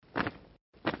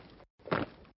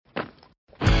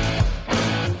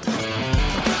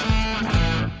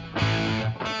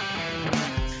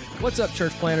What's up,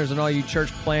 church planters and all you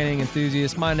church planting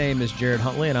enthusiasts? My name is Jared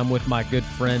Huntley, and I'm with my good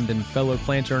friend and fellow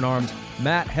planter in arms,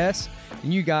 Matt Hess.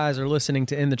 And you guys are listening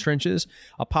to In the Trenches,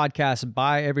 a podcast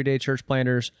by everyday church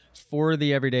planters for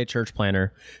the everyday church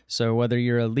planter. So whether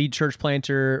you're a lead church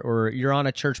planter or you're on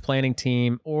a church planting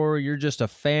team or you're just a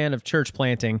fan of church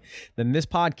planting, then this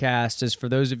podcast is for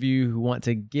those of you who want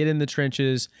to get in the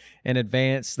trenches and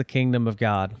advance the kingdom of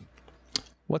God.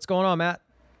 What's going on, Matt?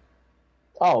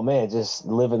 Oh, man, just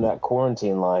living that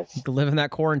quarantine life. Living that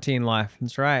quarantine life.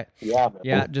 That's right. Yeah, man.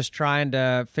 Yeah, just trying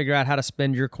to figure out how to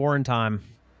spend your quarantine.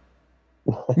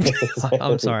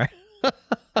 I'm sorry.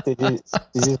 Did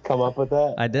you come up with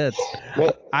that? I did.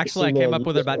 Man, Actually, I came up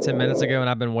with it about 10 minutes ago, and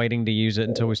I've been waiting to use it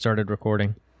until we started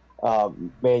recording.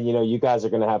 Man, you guys are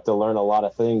going to have to learn a lot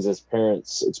of things as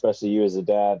parents, especially you as a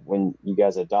dad, when you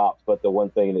guys adopt. But the one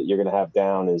thing that you're going to have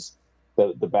down is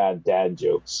the bad dad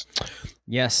jokes.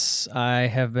 Yes, I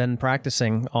have been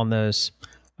practicing on those.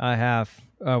 I have.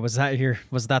 Was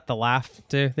that the laugh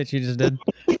too that you just did?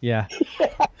 Yeah.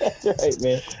 That's right,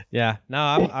 man. Yeah. No,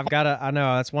 I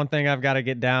know that's one thing I've got to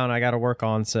get down. I got to work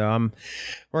on. So I'm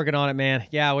working on it, man.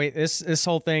 Yeah. This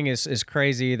whole thing is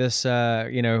crazy. This,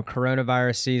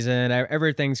 coronavirus season,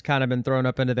 everything's kind of been thrown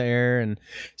up into the air. And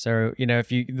so,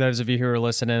 those of you who are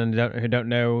listening and who don't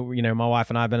know, my wife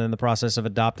and I have been in the process of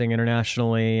adopting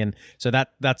internationally. And so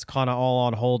that's kind of all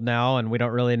on hold now. And we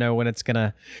don't really know when it's going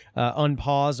to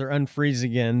unpause or unfreeze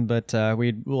again, but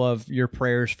we'd love your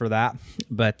prayers for that.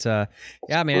 But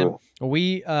yeah, man,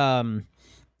 really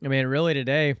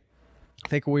today, I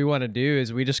think what we want to do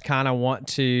is we just kind of want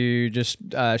to just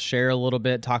share a little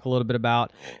bit, talk a little bit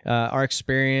about our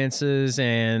experiences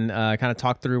and kind of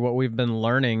talk through what we've been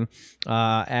learning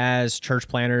as church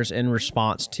planters in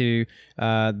response to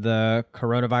the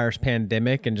coronavirus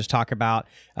pandemic, and just talk about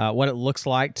what it looks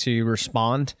like to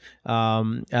respond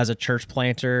as a church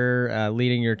planter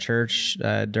leading your church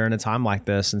during a time like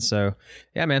this. And so,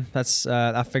 yeah, man,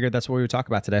 I figured that's what we would talk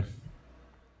about today.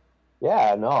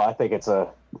 Yeah, no, I think it's a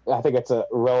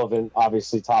relevant,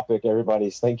 obviously, topic.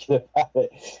 Everybody's thinking about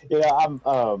it.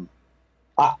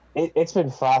 It's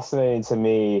been fascinating to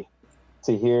me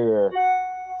to hear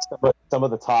some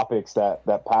of the topics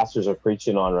that pastors are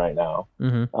preaching on right now.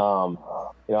 Mm-hmm.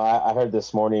 I heard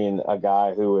this morning a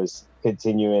guy who was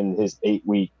continuing his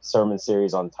 8-week sermon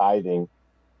series on tithing,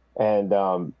 and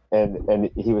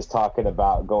he was talking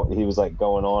about going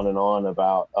on and on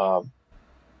about how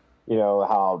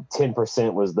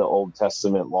 10% was the Old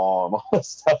Testament law and all this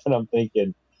stuff. And I'm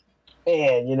thinking,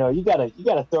 man, you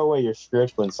gotta throw away your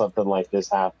script when something like this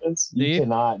happens. You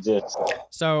cannot just.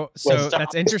 So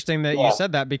that's interesting that you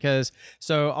said that, because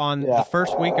on the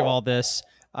first week of all this,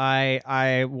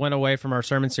 I went away from our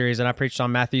sermon series and I preached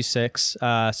on Matthew 6.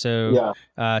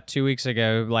 2 weeks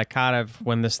ago, like kind of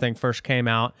when this thing first came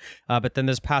out. But then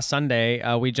this past Sunday,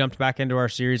 we jumped back into our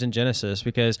series in Genesis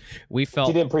because we felt.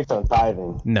 You didn't preach on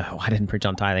tithing. No, I didn't preach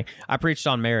on tithing. I preached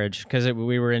on marriage because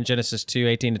we were in Genesis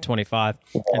 2:18-25,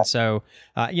 and so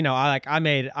I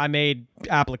made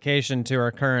application to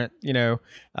our current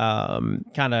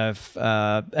kind of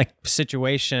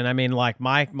situation. I mean, like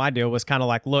my deal was kind of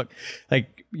like, look,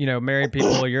 like. Married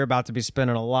people, you're about to be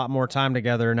spending a lot more time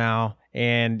together now,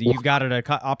 and you've got an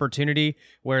opportunity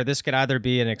where this could either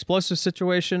be an explosive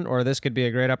situation or this could be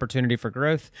a great opportunity for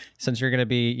growth, since you're going to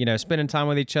be, spending time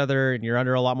with each other and you're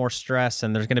under a lot more stress,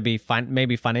 and there's going to be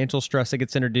maybe financial stress that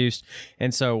gets introduced.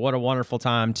 And so what a wonderful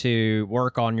time to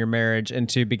work on your marriage and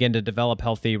to begin to develop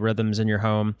healthy rhythms in your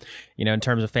home, in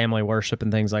terms of family worship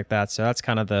and things like that. So that's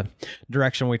kind of the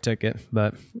direction we took it.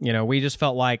 But, we just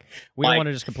felt like we don't want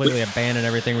to just completely abandon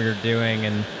everything we were doing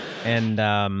and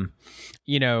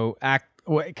act,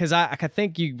 because I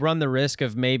think you run the risk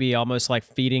of maybe almost like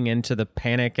feeding into the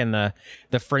panic and the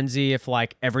frenzy if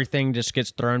like everything just gets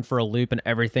thrown for a loop and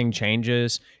everything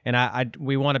changes. And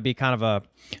we want to be kind of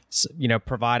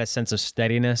provide a sense of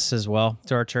steadiness as well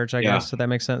to our church, I guess, if that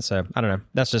makes sense. So I don't know.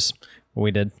 That's just what we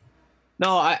did.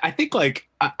 No, I think that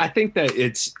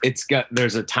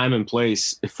there's a time and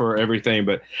place for everything.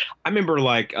 But I remember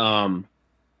when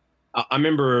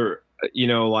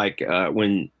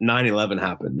 9/11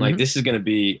 happened, like this is going to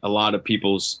be a lot of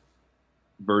people's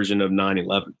version of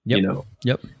 9/11, Yep.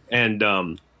 And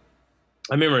I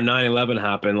remember 9/11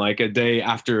 happened, like a day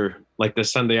after, like the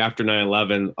Sunday after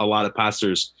 9/11, a lot of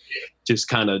pastors just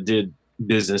kind of did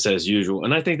business as usual.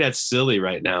 And I think that's silly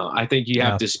right now. I think you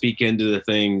have to speak into the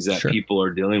things that people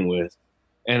are dealing with.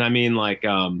 And I mean, like,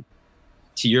 to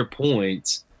your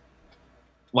point,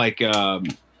 like,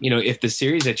 if the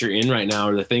series that you're in right now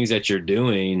or the things that you're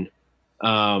doing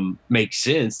make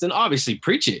sense, then obviously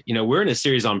preach it. We're in a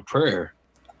series on prayer.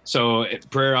 So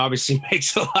prayer obviously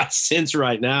makes a lot of sense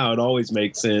right now. It always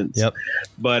makes sense. Yep.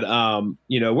 But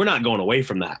we're not going away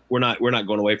from that. We're not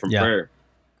going away from prayer.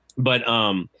 But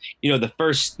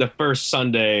the first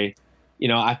Sunday,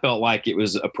 I felt like it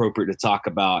was appropriate to talk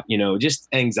about, just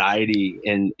anxiety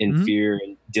and fear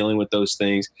and dealing with those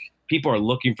things. People are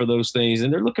looking for those things,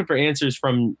 and they're looking for answers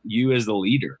from you as the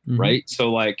leader, right?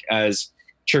 So like as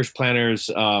church planners,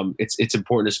 it's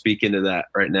important to speak into that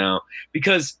right now,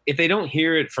 because if they don't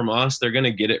hear it from us, they're going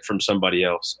to get it from somebody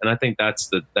else. And I think that's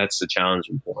the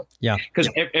challenging point. Yeah. Because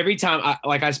every time I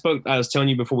was telling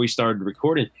you before we started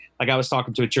recording, like I was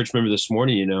talking to a church member this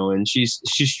morning, and she's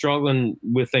struggling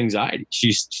with anxiety.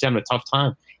 She's having a tough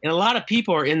time. And a lot of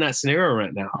people are in that scenario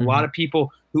right now. A lot of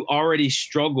people who already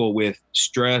struggle with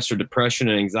stress or depression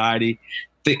and anxiety,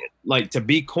 like to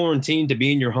be quarantined, to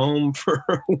be in your home for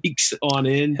weeks on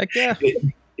end. Heck yeah.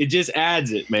 It just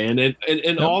adds it, man.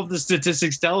 And all of the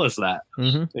statistics tell us that,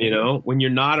 when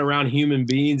you're not around human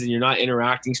beings and you're not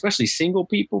interacting, especially single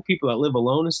people that live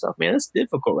alone and stuff, man, it's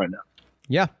difficult right now.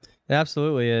 Yeah, it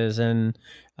absolutely is. And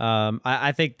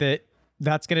I think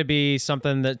that's going to be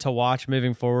something that to watch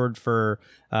moving forward for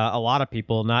a lot of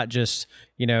people, not just,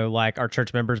 like our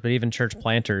church members, but even church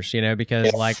planters,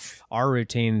 because like our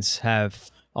routines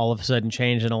have all of a sudden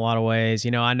changed in a lot of ways. I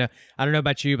don't know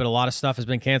about you, but a lot of stuff has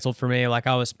been canceled for me. Like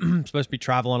I was supposed to be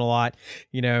traveling a lot,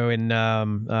 in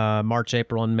March,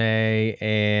 April, and May,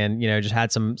 and, just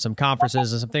had some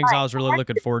conferences and some things I was really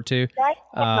looking forward to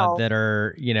that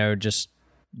are,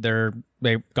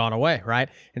 they've gone away, right?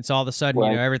 And so all of a sudden,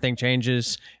 everything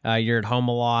changes. You're at home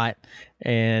a lot,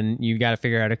 and you've got to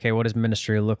figure out, okay, what does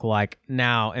ministry look like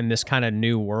now in this kind of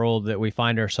new world that we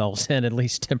find ourselves in, at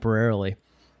least temporarily?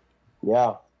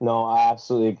 Yeah, no, I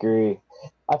absolutely agree.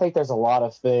 I think there's a lot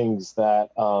of things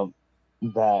that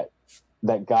that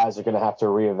guys are going to have to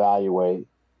reevaluate,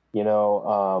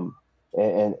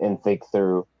 and think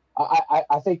through.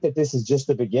 I think that this is just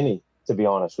the beginning. To be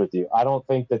honest with you, I don't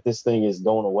think that this thing is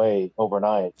going away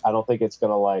overnight. I don't think it's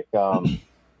going to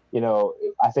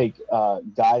I think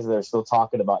guys that are still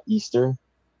talking about Easter,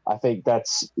 I think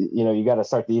that's, you got to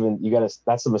start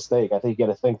that's a mistake. I think you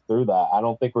got to think through that. I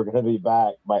don't think we're going to be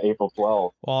back by April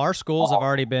 12th. Well, our schools have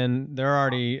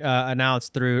already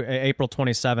announced through April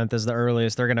 27th is the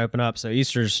earliest they're going to open up. So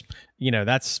Easter's,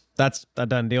 that's a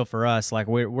done deal for us. Like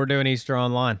we're doing Easter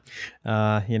online.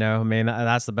 That's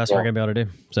the best we're going to be able to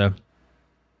do. So.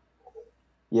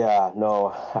 Yeah,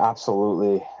 no,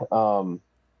 absolutely. I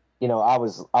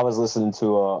was listening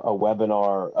to a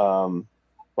webinar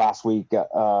last week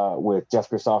with Jeff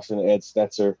Christopherson and Ed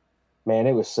Stetzer. Man,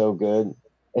 it was so good.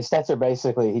 And Stetzer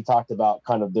basically, he talked about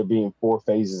kind of there being 4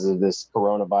 phases of this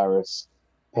coronavirus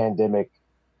pandemic.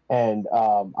 And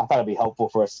I thought it'd be helpful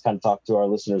for us to kind of talk to our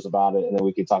listeners about it, and then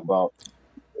we could talk about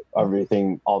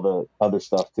everything, all the other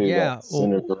stuff too. Yeah,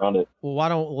 centered around it.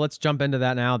 Well, let's jump into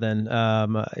that now then.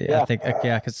 I think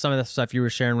because some of the stuff you were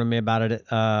sharing with me about it,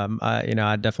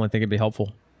 I definitely think it'd be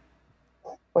helpful.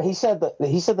 Well, he said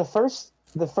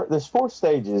there's 4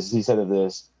 stages. He said of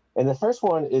this, and the first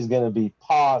one is going to be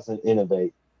pause and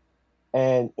innovate.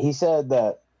 And he said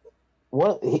that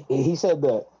he said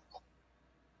that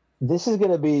this is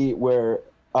going to be where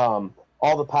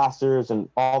all the pastors and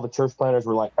all the church planners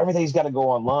were like, everything's got to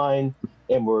go online,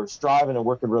 and we're striving and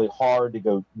working really hard to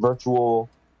go virtual.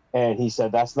 And he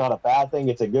said, that's not a bad thing.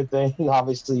 It's a good thing.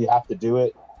 Obviously you have to do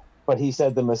it. But he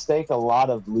said the mistake a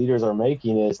lot of leaders are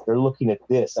making is they're looking at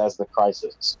this as the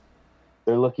crisis.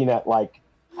 They're looking at like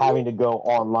having to go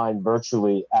online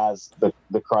virtually as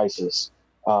the crisis.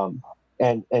 And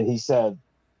he said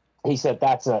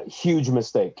that's a huge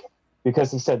mistake,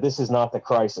 because he said, this is not the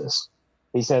crisis.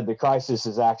 He said the crisis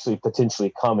is actually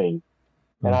potentially coming.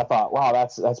 And I thought, wow,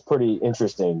 that's pretty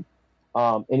interesting.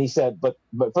 And he said, but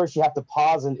first you have to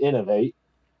pause and innovate,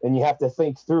 and you have to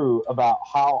think through about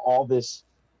how all this,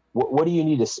 what do you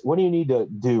need to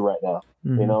do right now?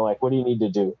 What do you need to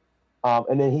do?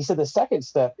 And then he said the second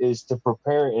step is to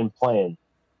prepare and plan.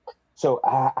 So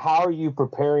how are you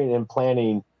preparing and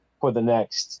planning for the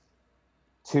next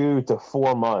 2 to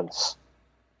 4 months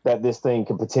that this thing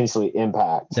could potentially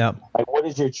impact? Yeah. Like, what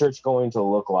is your church going to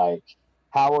look like?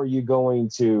 How are you going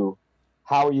to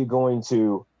be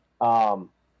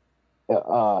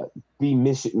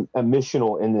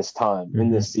missional in this time,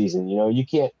 in this season? You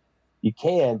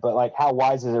can, but like, how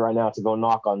wise is it right now to go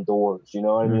knock on doors? You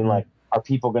know what I mean? Like, are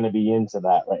people going to be into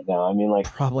that right now? I mean, like,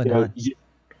 probably not.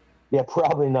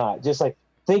 Probably not. Just like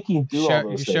thinking through all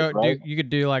those things, right? You could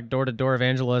do like door-to-door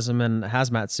evangelism in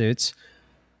hazmat suits.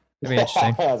 It'd be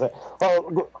interesting.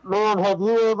 Man, have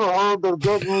you ever heard the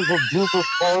good news of Jesus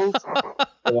Christ?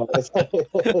 Yeah,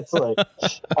 it's like,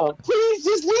 please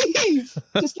just leave.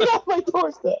 Just get off my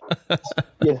doorstep.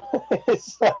 You know,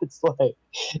 it's like,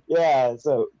 yeah.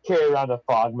 So carry around a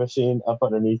fog machine up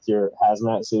underneath your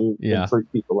hazmat suit and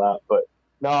freak people out. But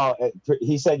no,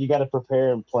 he said you got to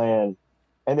prepare and plan.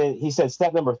 And then he said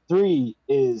step number 3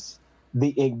 is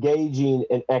the engaging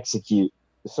and execute.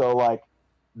 So like,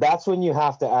 that's when you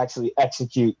have to actually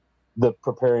execute the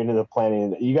preparing and the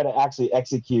planning. You got to actually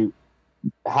execute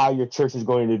how your church is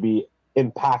going to be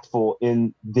impactful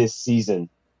in this season.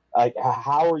 Like,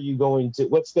 how are you going to,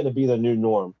 what's going to be the new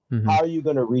norm? Mm-hmm. How are you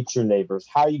going to reach your neighbors?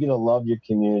 How are you going to love your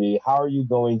community? How are you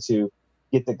going to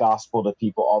get the gospel to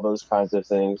people? All those kinds of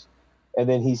things. And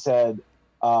then he said,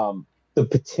 the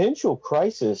potential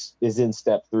crisis is in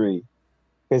step 3,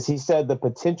 because he said the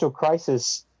potential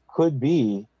crisis could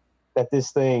be that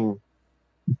this thing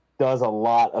does a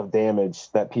lot of damage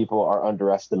that people are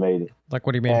underestimating. Like,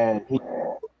 what do you mean? And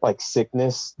like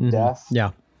sickness, death.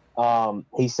 Yeah.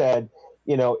 He said,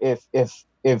 you know, if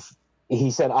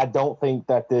he said, I don't think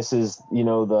that this is, you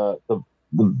know, the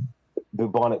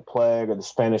bubonic plague or the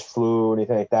Spanish flu or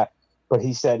anything like that. But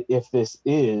he said, if this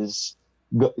is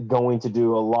going to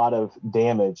do a lot of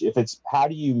damage, if it's, how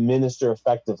do you minister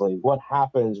effectively? What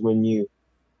happens when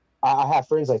I have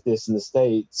friends like this in the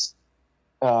States,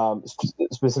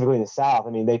 specifically in the South.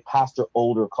 I mean, they pastor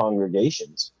older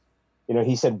congregations. You know,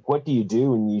 he said, what do you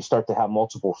do when you start to have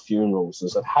multiple funerals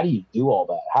and stuff? How do you do all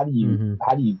that? How do you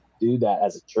do that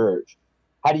as a church?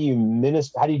 How do you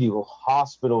minister? How do you do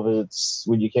hospital visits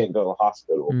when you can't go to the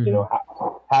hospital? Mm-hmm. You know,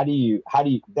 how do you,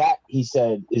 that, he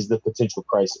said, is the potential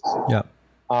crisis. Yeah.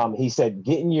 He said,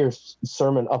 getting your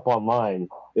sermon up online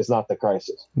is not the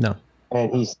crisis. No.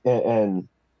 And and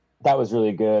that was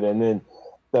really good. And then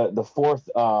the fourth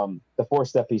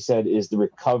step, he said, is the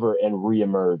recover and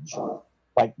reemerge.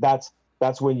 Like that's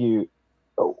when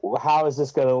how is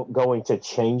this going to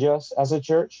change us as a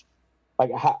church?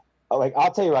 Like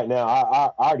I'll tell you right now,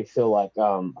 I already feel like,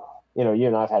 you know, you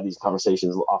and I've had these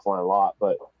conversations offline a lot,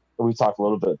 but we talked a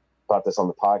little bit about this on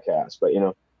the podcast, but, you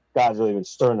know, God's really been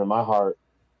stirring in my heart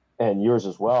and yours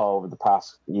as well over the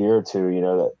past year or two, you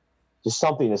know, that just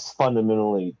something is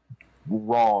fundamentally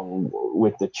wrong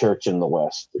with the church in the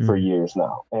West for years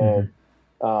now. And,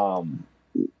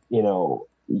 you know,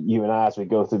 you and I, as we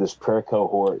go through this prayer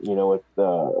cohort, you know, with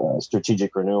the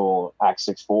strategic renewal, Acts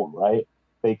 6:4, right?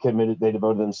 They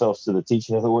devoted themselves to the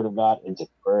teaching of the word of God and to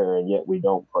prayer, and yet we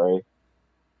don't pray.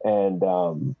 And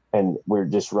we're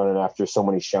just running after so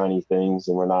many shiny things,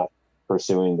 and we're not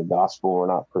pursuing the gospel. We're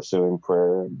not pursuing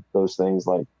prayer and those things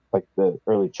like the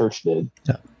early church did.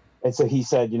 Yeah. And so he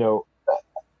said, you know,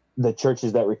 the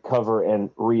churches that recover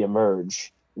and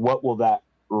reemerge, what will that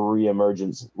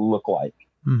reemergence look like?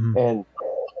 Mm-hmm. And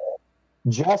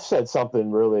Jeff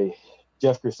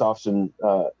Christopherson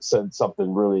said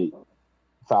something really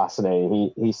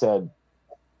fascinating. He said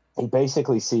he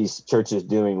basically sees churches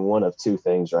doing one of two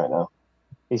things right now.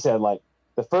 He said, like,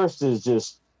 the first is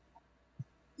just,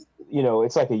 you know,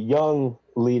 it's like a young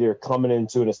leader coming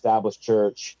into an established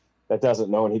church that doesn't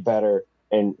know any better.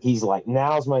 And he's like,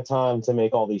 now's my time to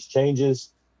make all these changes.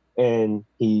 And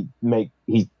he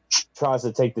tries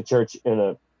to take the church in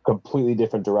a completely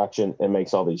different direction and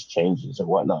makes all these changes and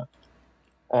whatnot.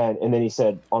 And then he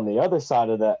said, on the other side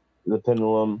of that, the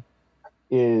pendulum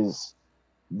is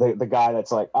the guy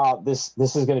that's like, oh, this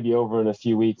is going to be over in a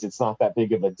few weeks. It's not that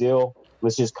big of a deal.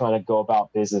 Let's just kind of go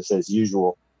about business as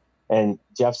usual. And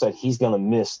Jeff said he's going to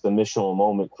miss the missional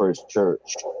moment for his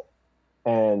church.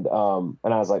 And I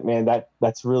was like, man,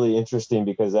 that's really interesting,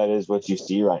 because that is what you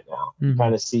see right now. Mm-hmm.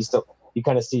 You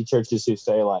kind of see churches who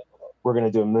say, like, we're going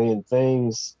to do a million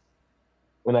things.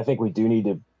 And I think we do need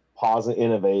to pause and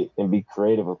innovate and be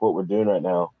creative with what we're doing right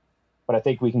now. But I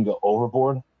think we can go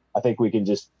overboard. I think we can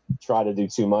just try to do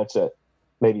too much that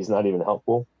maybe is not even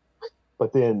helpful.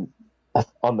 But then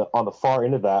on the far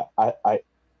end of that,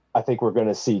 I think we're going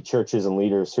to see churches and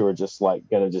leaders who are just like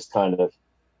going to just kind of,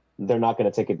 they're not going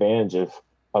to take advantage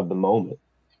of the moment.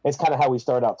 It's kind of how we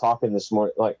started out talking this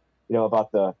morning, like, you know,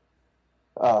 about the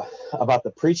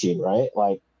preaching, right?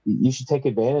 Like, you should take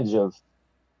advantage of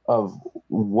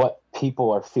what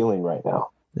people are feeling right now.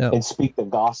 Yep. And speak the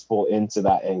gospel into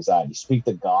that anxiety, speak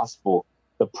the gospel,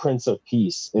 the Prince of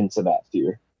Peace, into that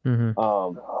fear. Mm-hmm.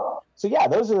 So yeah,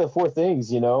 those are the four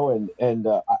things, you know, and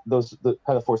those the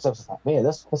kind of four steps. Like, man,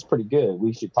 that's pretty good.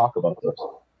 We should talk about those.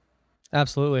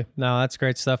 Absolutely. No, that's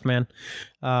great stuff, man.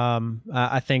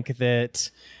 I think that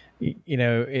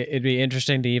it'd be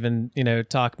interesting to even,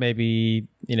 talk maybe,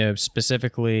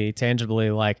 specifically,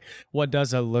 tangibly, like what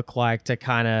does it look like to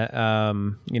kind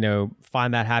of,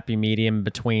 find that happy medium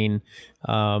between,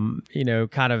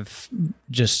 kind of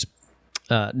just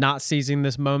not seizing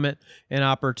this moment an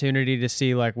opportunity to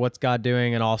see like what's God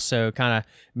doing, and also kind of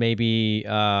maybe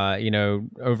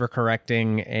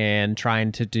overcorrecting and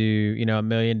trying to do a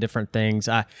million different things.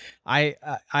 I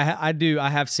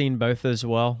have seen both as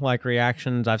well, like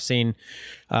reactions. I've seen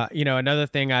another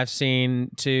thing I've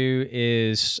seen too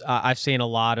is I've seen a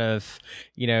lot of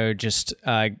just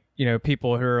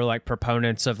people who are like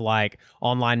proponents of like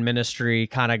online ministry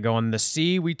kind of going,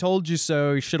 we told you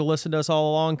so, you should have listened to us all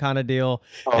along kind of deal.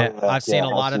 I've seen a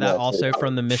lot of that also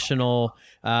from the missional,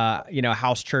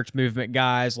 house church movement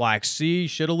guys, like, see,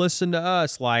 should have listened to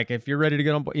us. Like, if you're ready to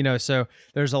get on, so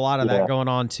there's a lot of that going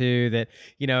on too that,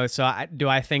 so do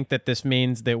I think that this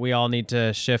means that we all need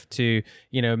to shift to,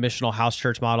 missional house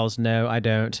church models? No, I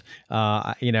don't. Do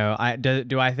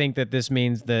I think that this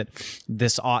means that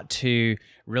this ought to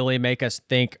really make us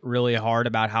think really hard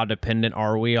about how dependent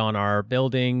are we on our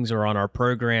buildings or on our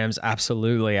programs?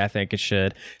 Absolutely. I think it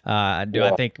should. I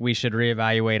think we should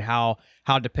reevaluate how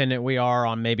dependent we are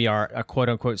on maybe our quote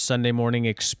unquote Sunday morning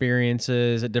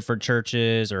experiences at different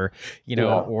churches, or,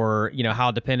 or,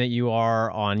 how dependent you are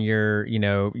on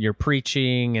your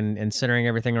preaching and centering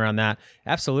everything around that?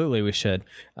 Absolutely. We should.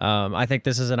 I think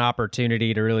this is an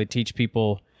opportunity to really teach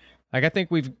people. Like, I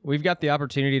think we've got the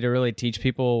opportunity to really teach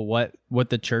people what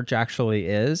the church actually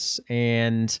is,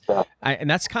 and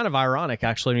that's kind of ironic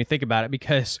actually when you think about it,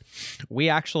 because we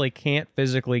actually can't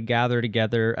physically gather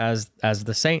together as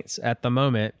the saints at the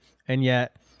moment, and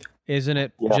yet isn't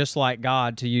it just like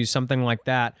God to use something like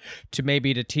that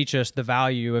to teach us the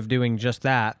value of doing just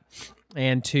that,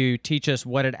 and to teach us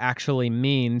what it actually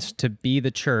means to be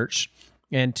the church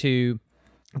and to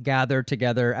gather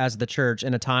together as the church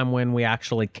in a time when we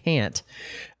actually can't.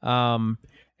 And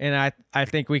I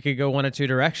think we could go one of two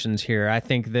directions here. I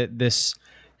think that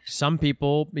some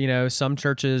people, some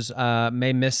churches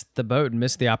may miss the boat and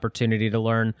miss the opportunity to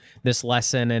learn this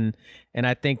lesson. And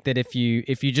I think that if you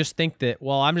just think that,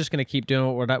 well, I'm just going to keep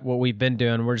doing what we've been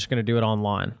doing, we're just going to do it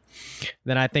online,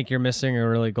 then I think you're missing a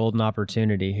really golden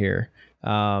opportunity here.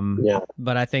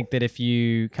 But I think that if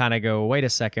you kind of go, wait a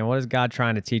second, what is God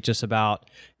trying to teach us about,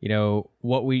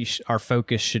 what our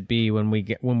focus should be when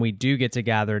we do get to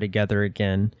gather together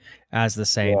again as the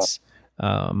saints.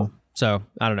 So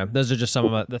I don't know. Those are just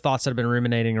some of the thoughts that have been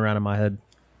ruminating around in my head.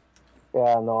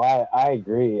 Yeah, no, I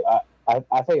agree.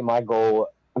 I think my goal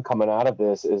coming out of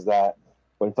this is that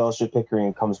when Fellowship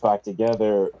Pickering comes back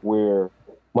together, we're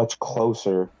much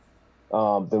closer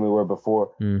than we were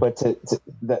before, but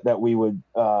that we would,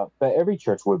 that every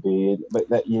church would be, but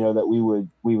that, that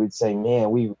we would say,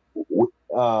 man, we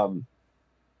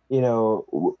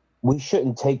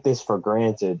shouldn't take this for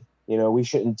granted. We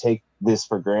shouldn't take this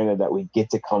for granted, that we get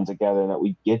to come together and that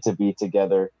we get to be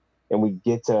together and we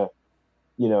get to,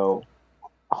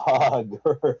 hug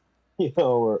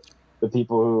or the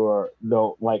people who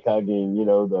don't like hugging,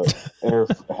 the air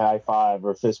high five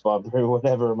or fist bump or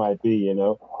whatever it might be,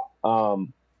 I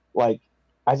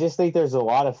just think there's a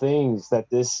lot of things that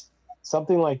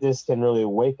something like this can really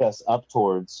wake us up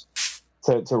towards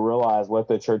to realize what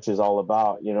the church is all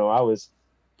about. I was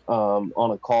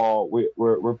on a call.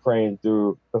 We're praying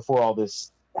through before all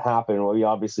this happened. Well, we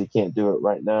obviously can't do it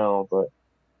right now, but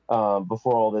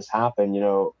before all this happened,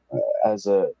 as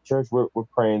a church, we're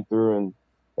praying through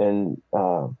and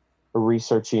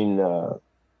researching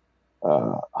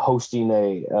hosting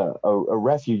a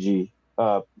refugee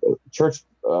church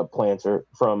planter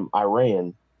from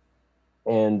Iran,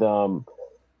 and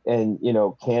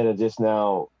Canada just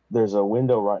now, there's a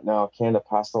window right now. Canada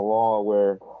passed a law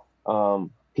where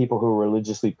people who are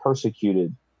religiously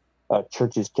persecuted,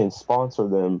 churches can sponsor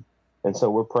them, and so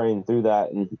we're praying through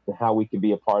that and how we could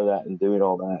be a part of that and doing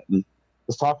all that. And I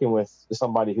was talking with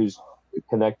somebody who's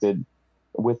connected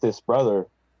with this brother,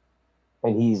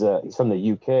 and he's from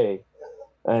the UK,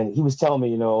 and he was telling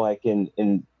me, like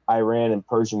in Iran and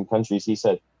Persian countries, he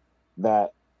said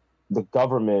that the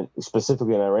government,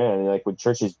 specifically in Iran, like when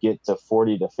churches get to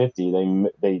 40 to 50,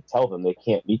 they tell them they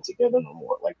can't meet together no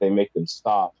more. Like they make them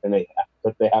stop, and they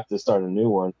have to start a new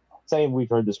one. Same, we've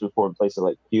heard this before in places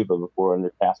like Cuba before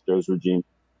under Castro's regime.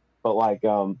 But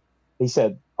he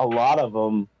said a lot of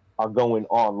them are going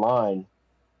online,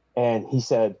 and he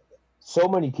said so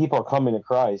many people are coming to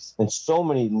Christ, and so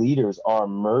many leaders are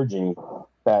emerging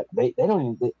that they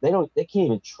can't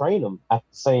even train them at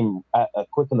a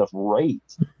quick enough rate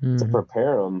to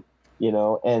prepare them,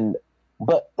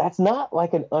 but that's not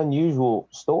like an unusual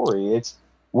story.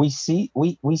 we see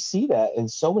that in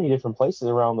so many different places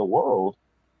around the world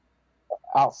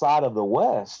outside of the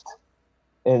West,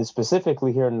 and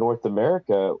specifically here in North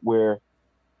America, where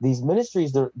these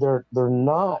ministries they're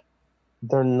not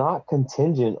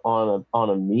contingent on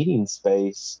a meeting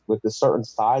space with a certain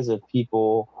size of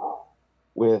people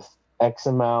with X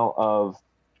amount of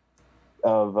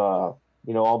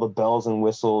all the bells and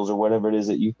whistles or whatever it is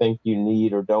that you think you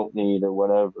need or don't need or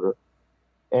whatever.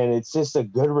 And it's just a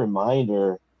good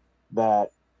reminder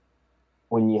that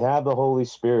when you have the Holy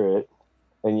Spirit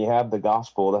and you have the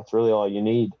gospel, that's really all you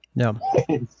need. Yeah.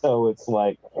 And so it's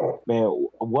like, man,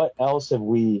 what have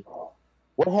we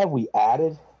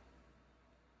added?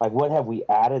 Like, what have we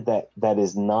added that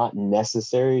is not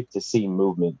necessary to see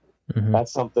movement? Mm-hmm.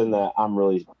 That's something that I'm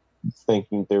really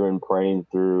thinking through and praying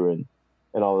through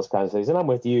and all those kinds of things. And I'm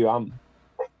with you.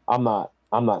 I'm not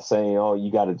saying, oh,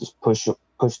 you got to just push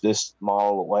this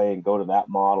model away and go to that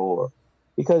model,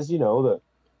 because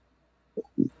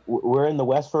we're in the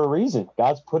West for a reason.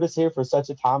 God's put us here for such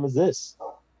a time as this,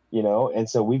 and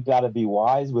so we've got to be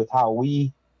wise with how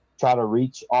we try to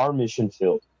reach our mission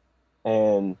field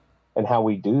and how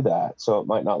we do that. So it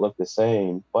might not look the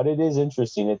same, but it is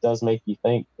interesting. It does make you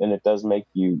think, and it does make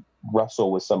you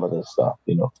wrestle with some of this stuff,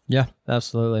 Yeah,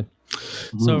 absolutely.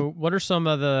 So what are some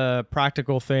of the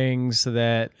practical things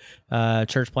that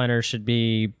church planners should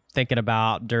be thinking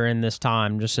about during this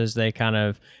time, just as they kind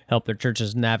of help their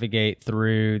churches navigate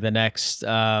through the next,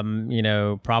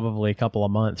 probably a couple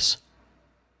of months?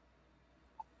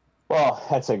 Well,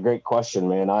 that's a great question,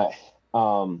 man. I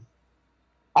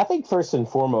think first and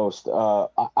foremost,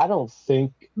 I don't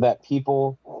think that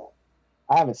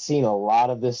I haven't seen a lot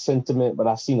of this sentiment, but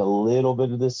I've seen a little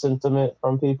bit of this sentiment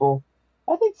from people.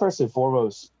 I think first and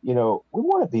foremost, we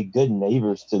want to be good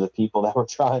neighbors to the people that we're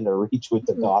trying to reach with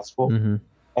the gospel. Mm-hmm.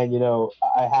 And,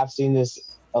 I have seen this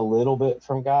a little bit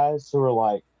from guys who are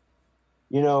like,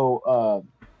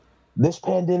 this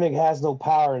pandemic has no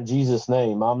power in Jesus'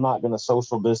 name. I'm not going to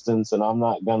social distance, and I'm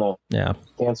not going to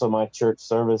cancel my church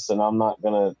service, and I'm not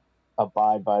going to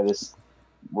abide by this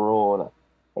rule.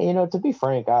 And, to be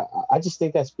frank, I just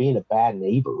think that's being a bad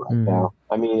neighbor right now.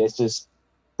 I mean, it's just,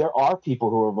 there are people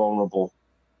who are vulnerable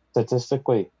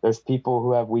statistically. There's people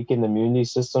who have weakened immunity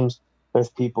systems. There's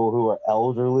people who are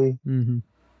elderly, and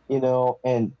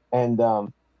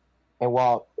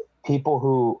while people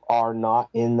who are not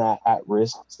in that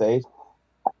at-risk stage,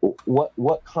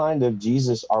 what kind of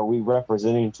Jesus are we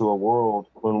representing to a world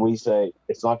when we say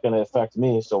it's not going to affect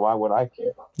me, so why would I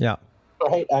care? Yeah.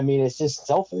 Right. I mean, it's just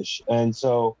selfish. And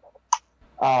so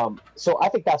I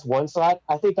think that's one side.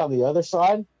 I think on the other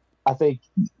side, I think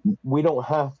we don't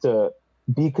have to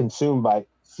be consumed by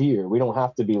fear. We don't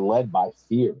have to be led by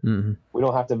fear. Mm-hmm. We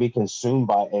don't have to be consumed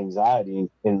by anxiety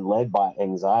and led by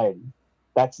anxiety.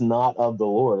 That's not of the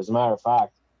Lord. As a matter of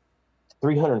fact,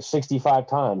 365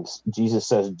 times Jesus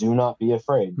says, do not be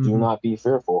afraid. Do not be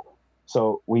fearful.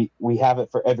 So we have it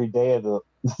for every day of the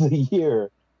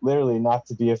year, literally not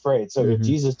to be afraid. So if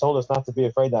Jesus told us not to be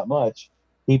afraid that much,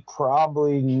 he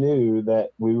probably knew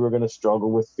that we were going to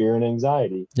struggle with fear and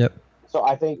anxiety. Yep. So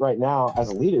I think right now,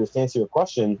 as leaders, to answer your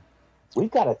question,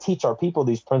 we've got to teach our people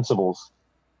these principles.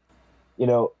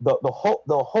 The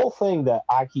whole thing that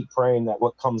I keep praying that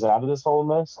what comes out of this whole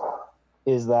mess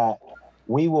is that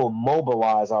we will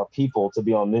mobilize our people to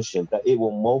be on mission, that it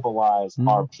will mobilize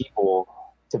our people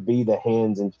to be the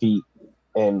hands and feet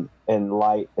and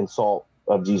light and salt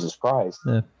of Jesus Christ.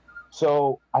 Yeah.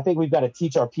 So I think we've got to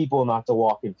teach our people not to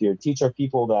walk in fear, teach our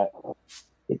people that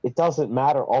it doesn't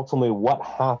matter ultimately what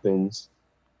happens.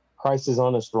 Christ is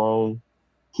on his throne.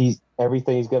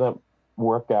 Everything's going to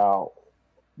work out.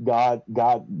 God,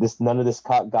 none of this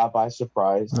caught God by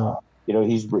surprise. No.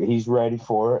 He's ready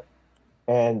for it.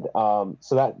 And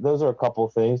so those are a couple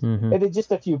of things. Mm-hmm. And then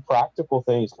just a few practical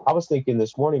things. I was thinking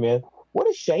this morning, man, what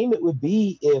a shame it would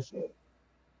be if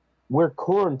we're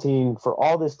quarantined for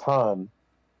all this time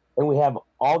and we have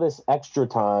all this extra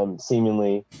time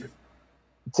seemingly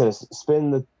to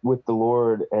spend with the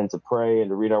Lord and to pray and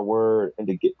to read our word and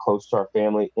to get close to our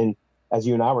family. And as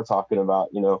you and I were talking about,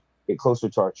 get closer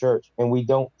to our church, and we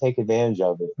don't take advantage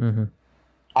of it. Mm-hmm.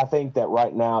 I think that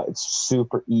right now it's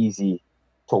super easy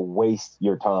to waste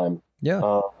your time. Yeah.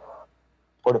 Or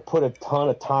to put a ton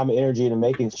of time and energy into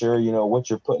making sure, what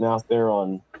you're putting out there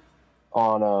on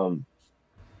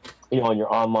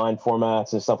your online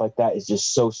formats and stuff like that is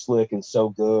just so slick and so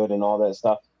good and all that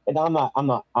stuff. And I'm not,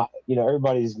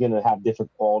 everybody's going to have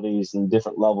different qualities and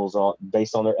different levels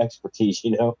based on their expertise.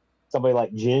 Somebody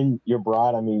like Jen, your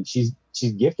bride, I mean, she's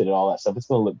gifted at all that stuff. It's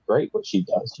going to look great what she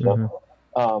does,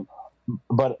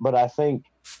 But I think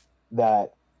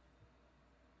that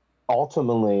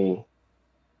ultimately,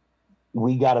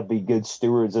 we got to be good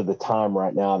stewards of the time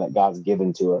right now that God's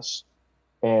given to us.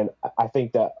 And I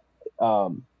think that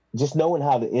just knowing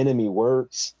how the enemy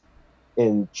works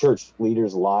in church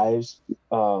leaders' lives,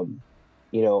 idle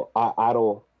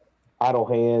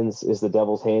hands is the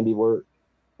devil's handiwork.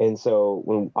 And so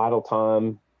when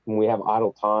we have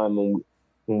idle time,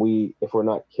 if we're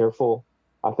not careful,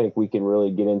 I think we can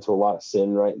really get into a lot of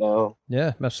sin right now.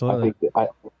 Yeah, absolutely. I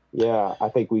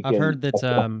think we can.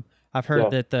 I've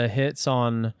heard that the hits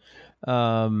on,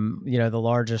 the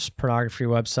largest pornography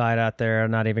website out there,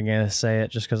 I'm not even going to say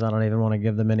it just because I don't even want to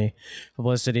give them any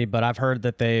publicity, but I've heard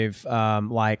that they've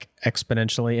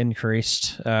exponentially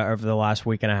increased over the last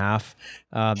week and a half,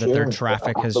 that their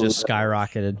traffic has just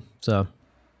skyrocketed. So,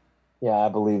 yeah, I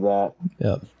believe that.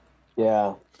 Yep.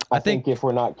 Yeah. I think if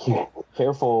we're not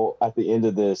careful at the end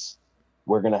of this,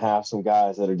 we're going to have some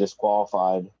guys that are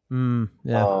disqualified. Getting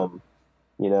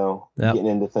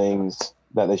into things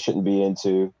that they shouldn't be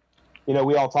into.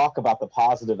 We all talk about the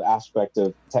positive aspect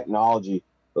of technology,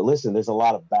 but listen, there's a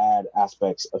lot of bad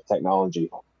aspects of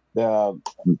technology. I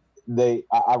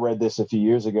read this a few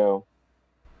years ago,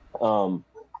 but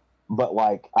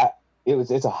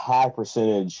it's a high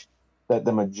percentage that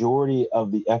the majority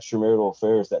of the extramarital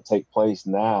affairs that take place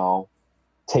now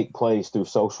take place through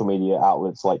social media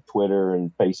outlets like Twitter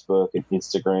and Facebook and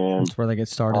Instagram. That's where they get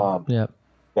started. Yeah,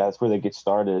 that's where they get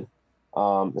started.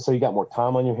 So you got more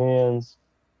time on your hands.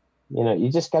 You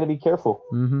just got to be careful.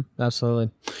 Mm-hmm. Absolutely.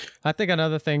 I think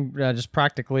another thing, just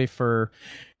practically for,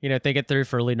 thinking through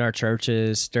for leading our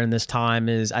churches during this time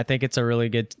is I think it's a really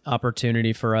good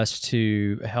opportunity for us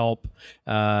to help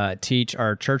teach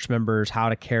our church members how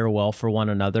to care well for one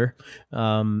another.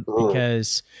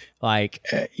 Because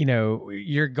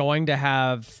you're going to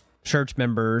have church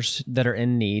members that are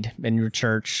in need in your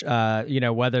church,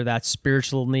 whether that's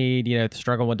spiritual need,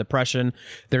 struggling with depression.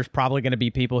 There's probably going to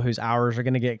be people whose hours are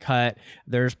going to get cut.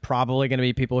 There's probably going to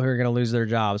be people who are going to lose their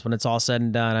jobs. When it's all said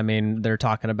and done, I mean, they're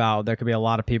talking about there could be a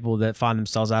lot of people that find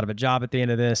themselves out of a job at the end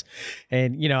of this.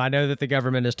 And, I know that the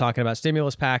government is talking about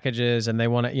stimulus packages and they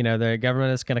want to, the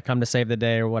government is going to come to save the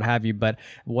day or what have you. But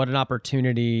what an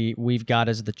opportunity we've got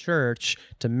as the church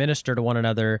to minister to one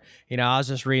another. I was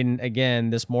just reading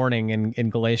again this morning in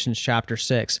Galatians chapter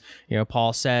 6,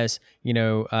 Paul says,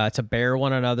 to bear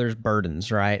one another's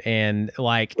burdens, right? And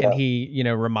and he,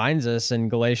 reminds us in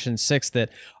Galatians 6 that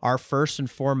our first and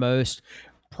foremost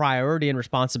priority and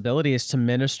responsibility is to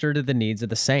minister to the needs of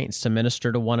the saints, to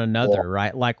minister to one another,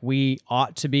 right? We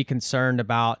ought to be concerned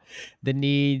about the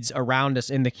needs around us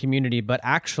in the community, but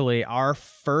actually our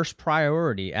first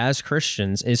priority as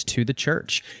Christians is to the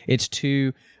church. It's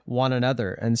to one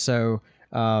another. And so,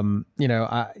 Paul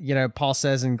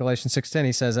says in Galatians 6:10,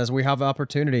 he says, as we have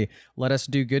opportunity, let us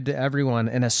do good to everyone,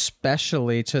 and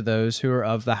especially to those who are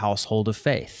of the household of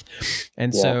faith.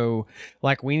 And so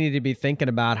we need to be thinking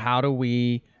about how do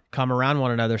we come around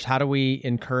one another? How do we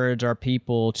encourage our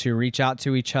people to reach out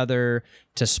to each other,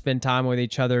 to spend time with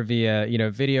each other via,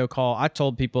 video call? I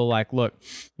told people look,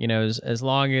 as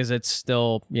long as it's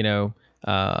still,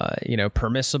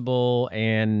 permissible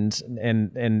and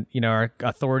our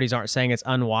authorities aren't saying it's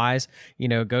unwise,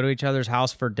 go to each other's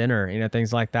house for dinner,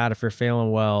 things like that. If you're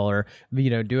feeling well, or,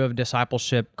 do a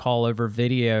discipleship call over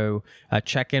video,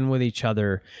 check in with each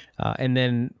other. And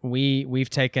then we've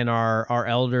taken our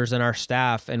elders and our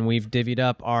staff and we've divvied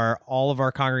up all of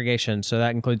our congregation. So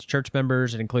that includes church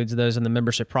members, it includes those in the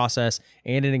membership process,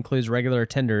 and it includes regular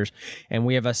attenders. And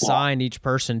we have assigned each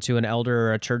person to an elder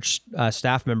or a church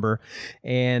staff member.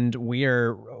 And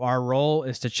our role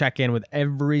is to check in with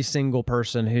every single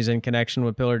person who's in connection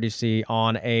with Pillar DC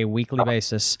on a weekly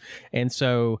basis. And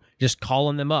so just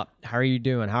calling them up. How are you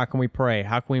doing? How can we pray?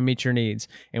 How can we meet your needs?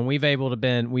 And we've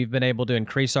been able to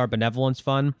increase our benevolence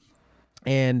fund.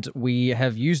 And we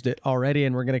have used it already,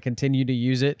 and we're going to continue to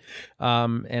use it.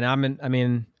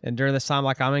 And during this time,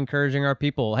 I'm encouraging our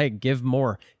people, hey, give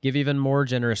even more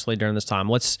generously during this time.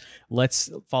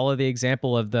 Let's follow the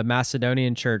example of the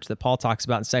Macedonian church that Paul talks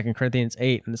about in 2 Corinthians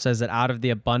 8. And it says that out of the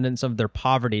abundance of their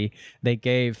poverty, they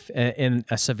gave in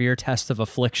a severe test of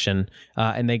affliction,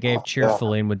 and they gave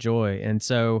cheerfully and with joy. And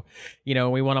so,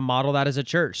 we want to model that as a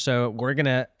church. So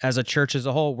as a church as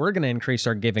a whole, we're going to increase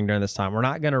our giving during this time. We're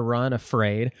not going to run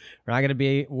afraid. We're not going to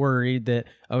be worried that,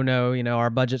 oh no, our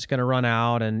budget's going to run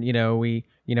out and,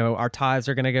 our tithes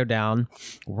are going to go down.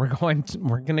 We're going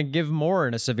to give more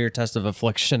in a severe test of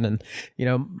affliction, and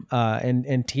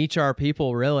and teach our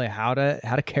people really how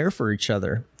to care for each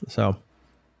other. So,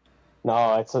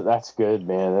 no, that's good,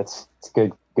 man. That's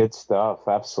good stuff.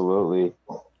 Absolutely.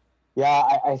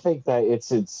 Yeah, I think that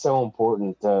it's so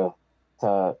important to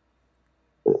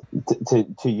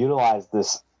to utilize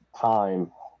this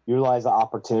time, utilize the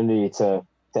opportunity to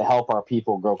help our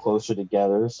people grow closer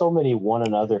together. There's so many one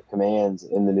another commands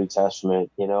in the New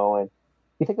Testament, and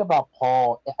you think about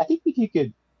Paul. I think if you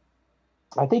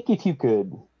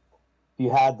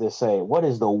had to say, what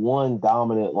is the one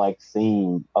dominant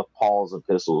theme of Paul's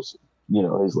epistles,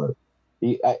 his letter,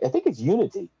 I think it's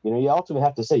unity. You ultimately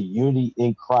have to say unity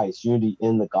in Christ, unity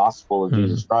in the gospel of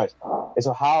Jesus Christ. And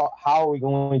so how are we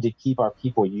going to keep our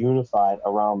people unified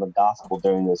around the gospel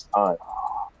during this time?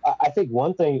 I think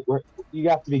one thing you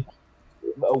have to be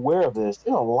aware of this.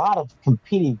 There's a lot of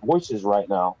competing voices right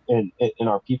now in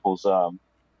our people's,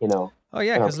 Oh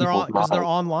yeah, because they're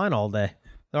online all day.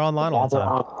 They're online all the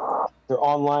time. They're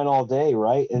online all day,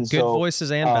 right? And good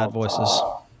voices and bad voices.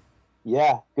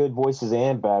 Yeah, good voices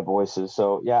and bad voices.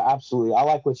 So yeah, absolutely. I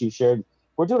like what you shared.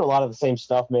 We're doing a lot of the same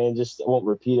stuff, man. Just I won't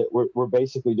repeat it. We're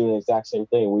basically doing the exact same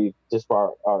thing. We just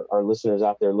for our listeners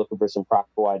out there looking for some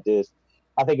practical ideas.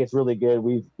 I think it's really good.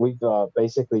 We've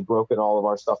basically broken all of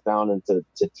our stuff down into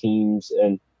teams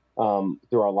and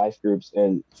through our life groups,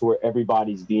 and to where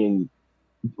everybody's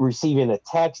receiving a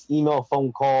text, email,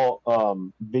 phone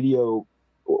call, video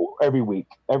every week.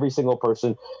 Every single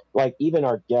person, even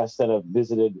our guests that have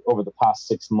visited over the past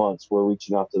 6 months, we're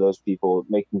reaching out to those people,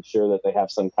 making sure that they have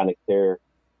some kind of care.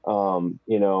 And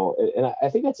I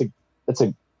think that's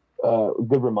a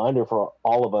good reminder for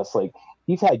all of us.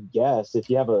 You've had guests,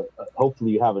 if you have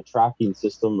hopefully you have a tracking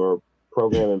system or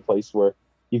program in place where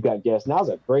you've got guests. Now's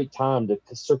a great time to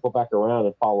circle back around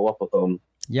and follow up with them.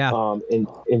 Yeah.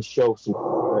 And show some,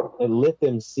 and let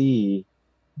them see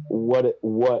what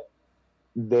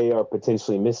they are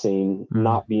potentially missing,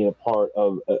 not being a part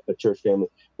of a church family.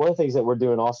 One of the things that we're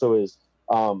doing also is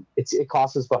it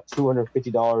costs us about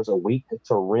 $250 a week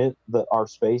to rent our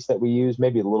space that we use,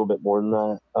 maybe a little bit more than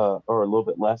that, or a little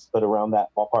bit less, but around that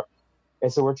ballpark.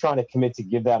 And so we're trying to commit to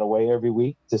give that away every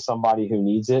week to somebody who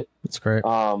needs it. That's great.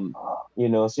 So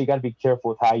you got to be careful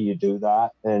with how you do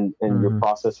that and your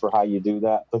process for how you do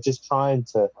that. But just trying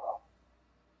to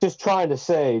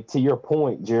say, to your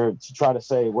point, Jared, to try to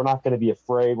say, we're not going to be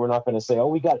afraid. We're not going to say, oh,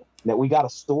 we got to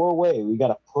store away. We got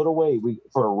to put away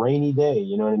for a rainy day.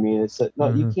 You know what I mean? It's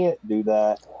no, you can't do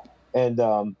that.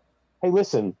 And hey,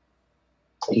 listen,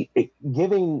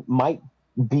 giving might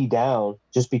be down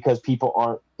just because people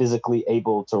aren't physically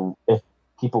able to, if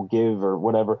people give or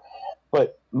whatever,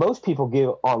 but most people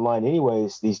give online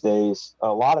anyways these days.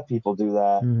 A lot of people do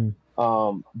that.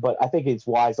 But I think it's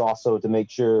wise also to make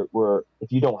sure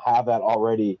if you don't have that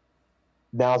already,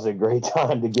 now's a great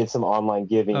time to get some online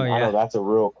giving. Oh, yeah. I know that's a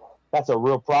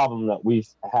real problem that we've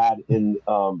had in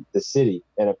the city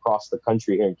and across the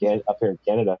country up here in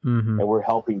Canada. And we're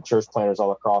helping church planners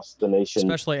all across the nation,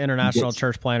 especially international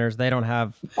church planners. They don't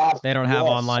have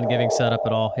online giving set up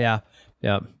at all. Yeah.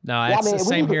 Yeah. No, it's the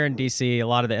same here in DC. A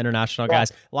lot of the international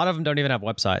guys, a lot of them don't even have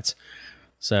websites.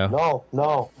 So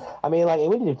no. I mean, and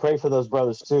we need to pray for those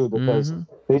brothers too, because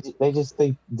they just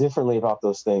think differently about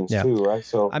those things too, right?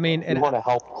 So I mean, we want to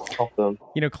help them.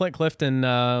 Clint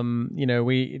Clifton,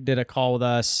 we did a call with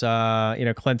us.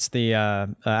 Clint's the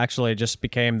actually just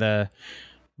became the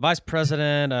vice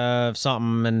president of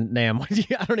something in NAM.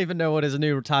 I don't even know what his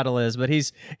new title is, but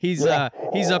he's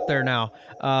up there now.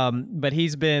 But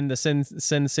he's been the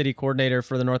Sin City coordinator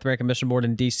for the North American Mission Board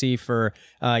in DC for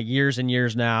years and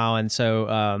years now, and so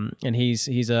and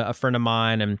he's a friend of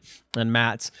mine and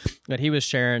Matt's. But he was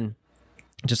sharing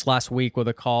just last week on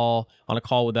a call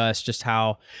with us, just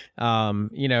how,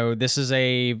 this is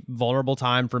a vulnerable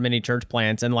time for many church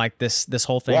plants. And this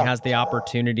whole thing has the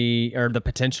opportunity or the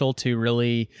potential to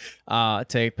really,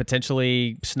 to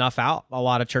potentially snuff out a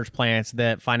lot of church plants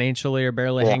that financially are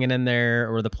barely hanging in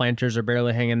there, or the planters are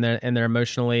barely hanging in there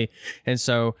emotionally. And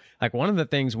so one of the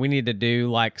things we need to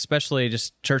do, especially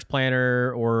just church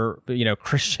planter or,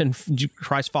 Christian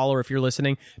Christ follower, if you're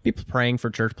listening, be praying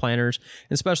for church planters,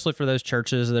 especially for those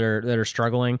churches that are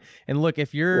struggling. And look,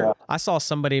 if you're, I saw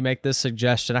somebody make this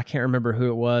suggestion. I can't remember who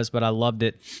it was, but I loved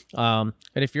it. But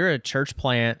if you're a church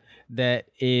plant that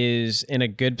is in a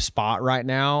good spot right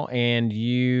now, and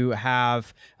you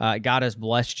have God has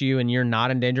blessed you, and you're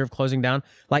not in danger of closing down,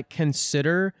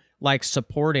 consider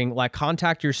supporting,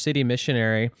 contact your city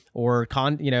missionary, or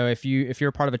if you're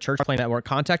a part of a church plant network,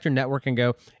 contact your network and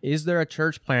go, is there a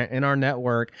church plant in our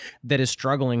network that is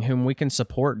struggling whom we can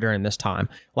support during this time?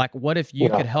 What if you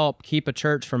could help keep a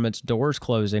church from its doors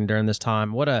closing during this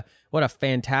time? What a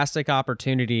fantastic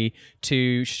opportunity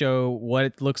to show what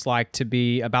it looks like to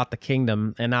be about the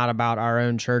kingdom and not about our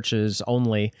own churches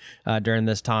only during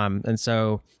this time. And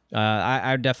so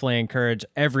I definitely encourage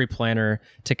every planner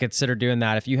to consider doing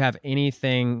that. If you have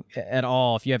anything at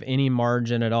all, if you have any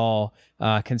margin at all,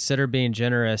 consider being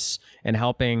generous and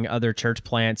helping other church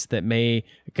plants that may,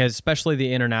 because especially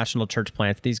the international church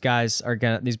plants, these brothers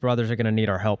are gonna need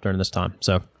our help during this time.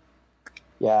 So,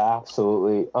 yeah,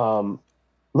 absolutely.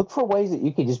 Look for ways that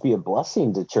you can just be a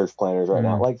blessing to church planners right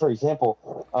now. Like, for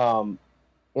example,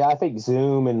 I think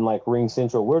Zoom and like Ring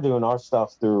Central, we're doing our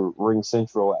stuff through Ring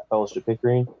Central at Fellowship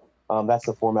Pickering. That's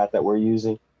the format that we're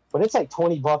using, but it's like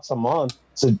 $20 a month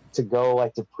to go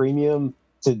like to premium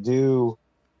to do.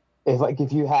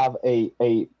 If you have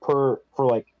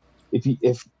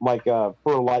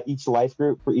each life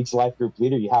group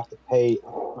leader, you have to pay a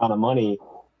amount of money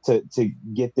to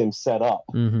get them set up.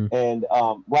 Mm-hmm. And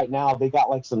right now they got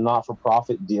like some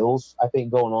not-for-profit deals, I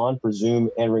think, going on for Zoom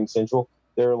and Ring Central.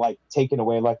 They're like taking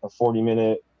away like the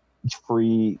 40-minute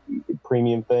free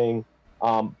premium thing.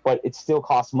 But it still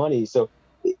costs money. So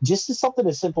just something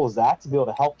as simple as that to be able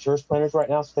to help church planners right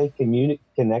now stay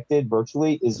connected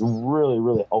virtually is really,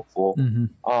 really helpful.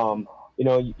 Mm-hmm.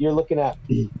 You're looking at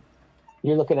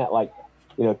like,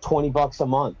 $20 a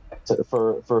month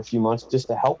for a few months just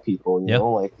to help people,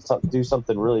 do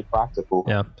something really practical.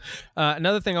 Yeah.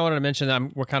 Another thing I wanted to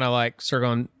mention, we're kind of like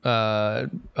circling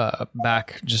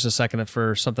back just a second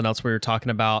for something else we were talking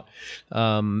about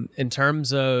in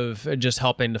terms of just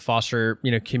helping to foster,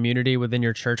 community within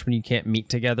your church when you can't meet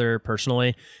together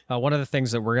personally. One of the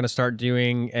things that we're going to start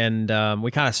doing, and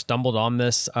we kind of stumbled on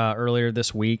this earlier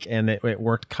this week, and it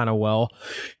worked kind of well.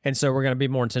 And so we're going to be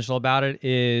more intentional about it,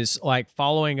 is like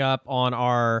following up on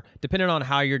our, depending on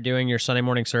how you're doing your Sunday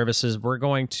morning services, we're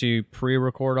going to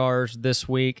pre-record ours this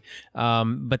week.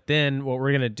 But then what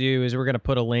we're going to do is we're going to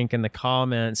put a link in the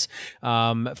comments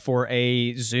for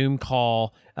a Zoom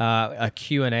call, a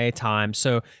Q&A time.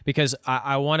 So because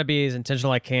I want to be as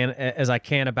intentional as I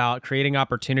can about creating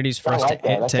opportunities for us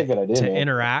to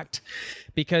interact.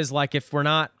 Because like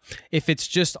if it's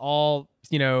just all,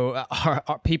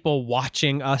 our people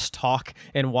watching us talk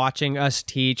and watching us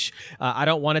teach. I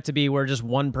don't want it to be where just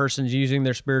one person's using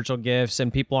their spiritual gifts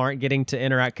and people aren't getting to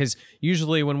interact. Because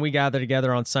usually when we gather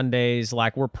together on Sundays,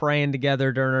 like we're praying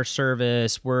together during our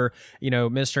service, we're,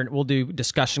 ministering, we'll do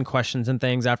discussion questions and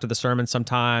things after the sermon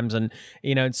sometimes. And,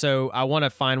 and so I want to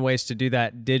find ways to do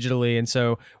that digitally. And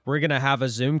so we're going to have a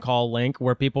Zoom call link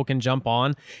where people can jump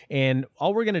on. And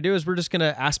all we're going to do is we're just going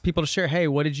to ask people to share, hey,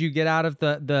 what did you get out of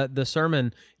the sermon,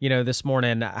 this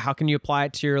morning? How can you apply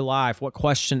it to your life? What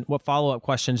follow-up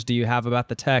questions do you have about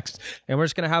the text? And we're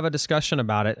just going to have a discussion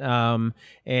about it.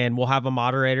 And we'll have a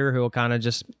moderator who will kind of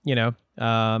just,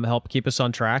 help keep us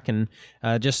on track. And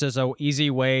just as an easy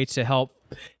way to help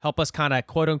us kind of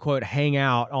quote unquote hang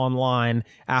out online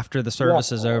after the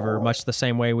service is over, much the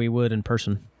same way we would in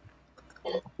person.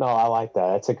 No, I like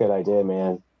that. That's a good idea,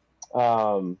 man.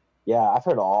 I've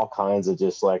heard all kinds of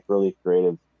just like really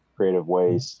creative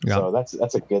ways. Yeah. So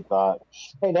that's a good thought.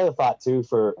 Hey, another thought too,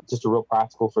 for just a real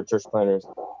practical for church planners.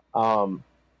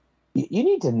 You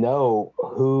need to know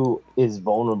who is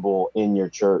vulnerable in your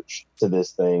church to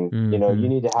this thing. Mm-hmm. You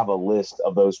need to have a list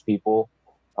of those people.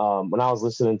 When I was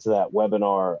listening to that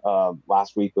webinar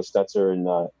last week with Stetzer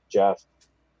and Jeff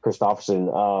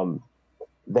Christopherson,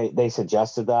 they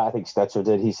suggested that. I think Stetzer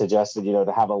did. He suggested,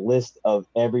 to have a list of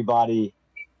everybody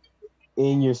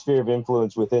in your sphere of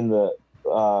influence within the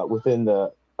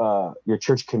your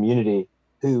church community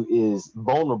who is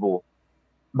vulnerable.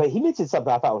 But he mentioned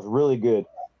something I thought was really good,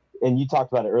 and you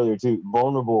talked about it earlier too.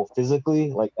 Vulnerable physically,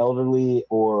 like elderly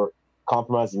or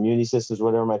compromised immunity systems,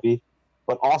 whatever it might be,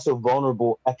 but also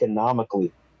vulnerable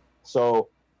economically. So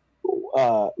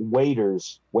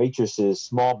waiters, waitresses,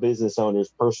 small business owners,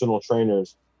 personal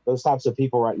trainers, those types of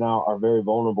people right now are very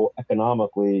vulnerable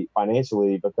economically,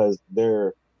 financially, because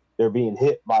they're being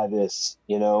hit by this,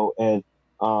 and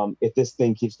if this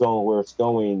thing keeps going where it's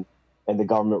going and the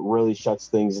government really shuts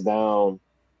things down,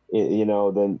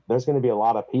 then there's going to be a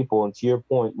lot of people. And to your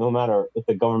point, no matter if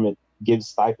the government gives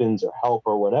stipends or help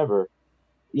or whatever,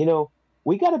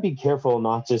 we got to be careful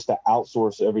not just to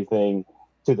outsource everything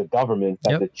to the government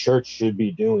that the church should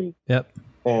be doing. Yep.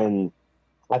 And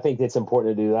I think it's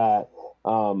important to do that.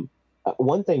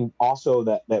 One thing also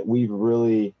that we've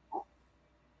really,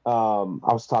 I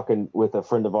was talking with a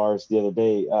friend of ours the other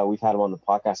day. We've had him on the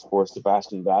podcast before,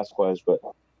 Sebastian Vasquez, but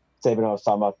Saban and I was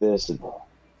talking about this.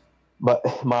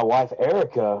 But my wife,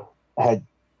 Erica, had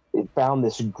found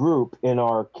this group in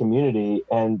our community,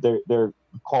 and they're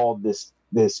called they're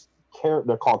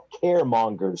called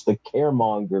caremongers, the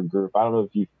Caremonger group. I don't know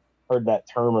if you've heard that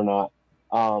term or not,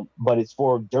 but it's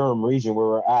for Durham region where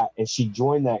we're at. And she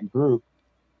joined that group,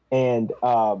 and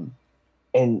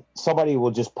and somebody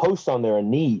will just post on there a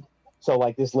need. So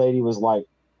like this lady was like,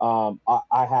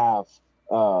 I have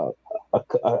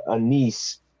a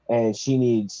niece and she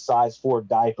needs size 4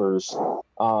 diapers.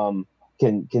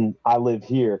 Can I live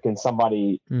here? Can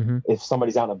somebody, if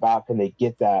somebody's out and about, can they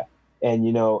get that? And,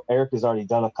 you know, Eric has already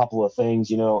done a couple of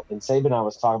things, you know, and Saban and I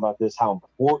was talking about this, how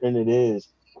important it is,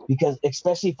 because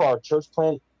especially for our church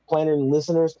planner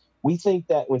listeners, we think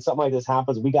that when something like this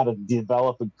happens, we got to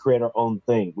develop and create our own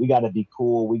thing. We got to be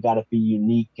cool. We got to be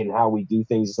unique in how we do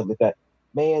things and stuff like that.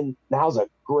 Man, now's a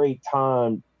great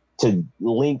time to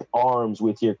link arms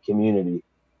with your community.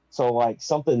 So like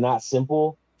something that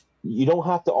simple, you don't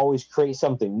have to always create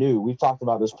something new. We've talked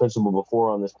about this principle before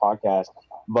on this podcast,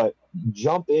 but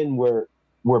jump in where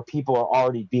people are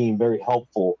already being very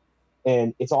helpful.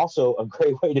 And it's also a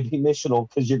great way to be missional,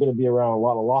 because you're going to be around a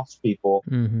lot of lost people,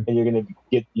 and you're going to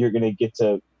get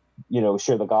to, you know,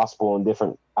 share the gospel in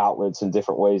different outlets and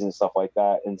different ways and stuff like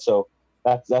that. And so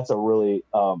that's a really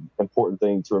important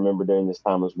thing to remember during this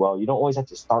time as well. You don't always have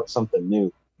to start something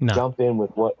new. No. Jump in with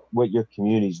what your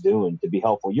community's doing to be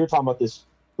helpful. You're talking about this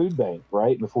food bank,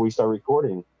 right? Before we start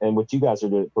recording, and what you guys are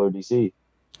doing at Flow DC.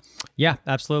 Yeah,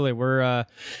 absolutely. We're,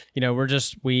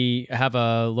 we have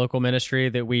a local ministry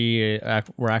that we're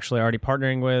actually already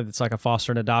partnering with. It's like a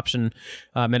foster and adoption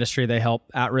ministry. They help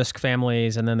at-risk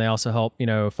families, and then they also help,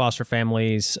 foster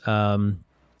families,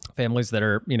 families that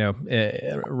are,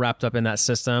 wrapped up in that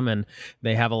system, and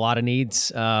they have a lot of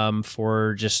needs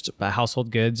for just household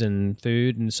goods and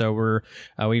food. And so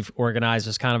we've organized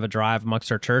this kind of a drive amongst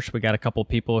our church. We got a couple of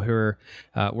people who are,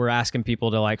 we're asking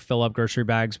people to like fill up grocery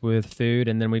bags with food.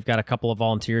 And then we've got a couple of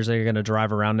volunteers that are going to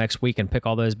drive around next week and pick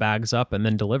all those bags up and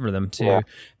then deliver them to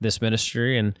this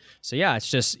ministry. And so, yeah, it's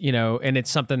just, and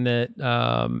it's something that,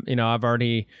 I've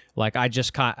already, like, I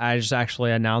just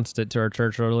actually announced it to our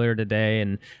church earlier today,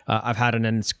 and I've had an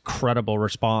incredible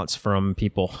response from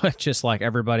people. Just like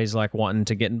everybody's like wanting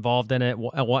to get involved in it,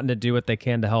 wanting to do what they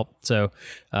can to help. So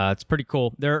it's pretty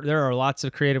cool. There are lots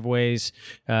of creative ways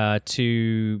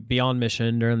to be on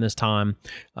mission during this time,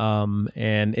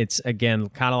 and it's, again,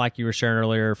 kind of like you were sharing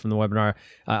earlier from the webinar.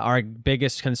 Our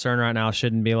biggest concern right now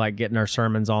shouldn't be like getting our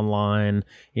sermons online,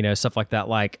 stuff like that.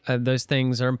 Like those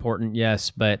things are important,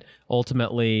 yes, but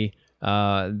ultimately,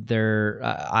 at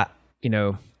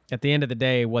the end of the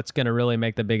day, what's going to really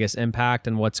make the biggest impact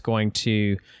and what's going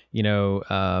to,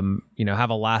 have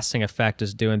a lasting effect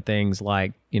is doing things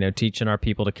like, teaching our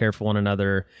people to care for one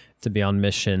another, to be on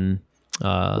mission.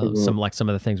 Some of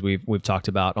the things we've talked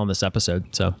about on this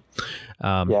episode. So,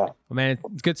 man,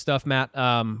 it's good stuff, Matt.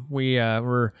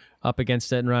 We're up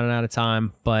against it and running out of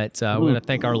time, but we're going to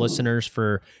thank our listeners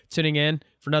for tuning in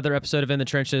for another episode of In the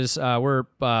Trenches. We're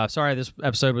sorry this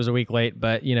episode was a week late,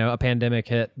 but a pandemic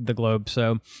hit the globe,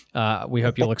 so we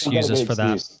hope you'll excuse us for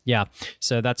that. Yeah,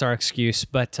 so that's our excuse,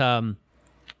 but.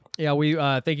 Yeah, we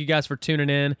thank you guys for tuning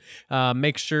in.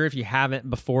 Make sure, if you haven't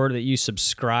before, that you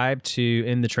subscribe to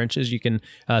In the Trenches. You can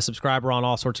subscribe. We're on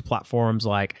all sorts of platforms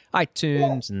like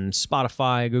iTunes and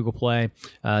Spotify, Google Play.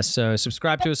 So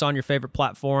subscribe to us on your favorite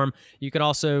platform. You can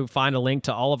also find a link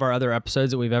to all of our other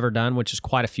episodes that we've ever done, which is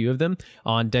quite a few of them,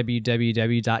 on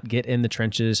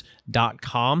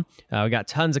www.getinthetrenches.com. We got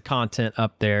tons of content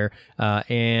up there.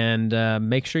 And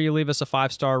make sure you leave us a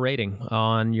 5-star rating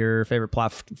on your favorite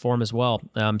platform as well.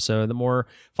 So the more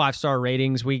 5-star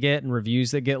ratings we get and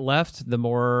reviews that get left, the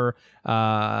more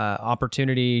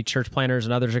opportunity church planners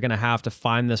and others are going to have to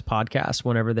find this podcast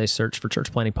whenever they search for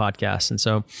church planning podcasts. And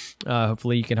so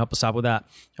hopefully you can help us out with that.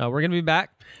 We're going to be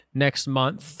back next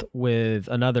month with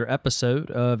another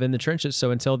episode of In the Trenches. So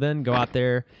until then, go out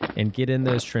there and get in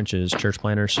those trenches, church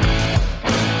planners.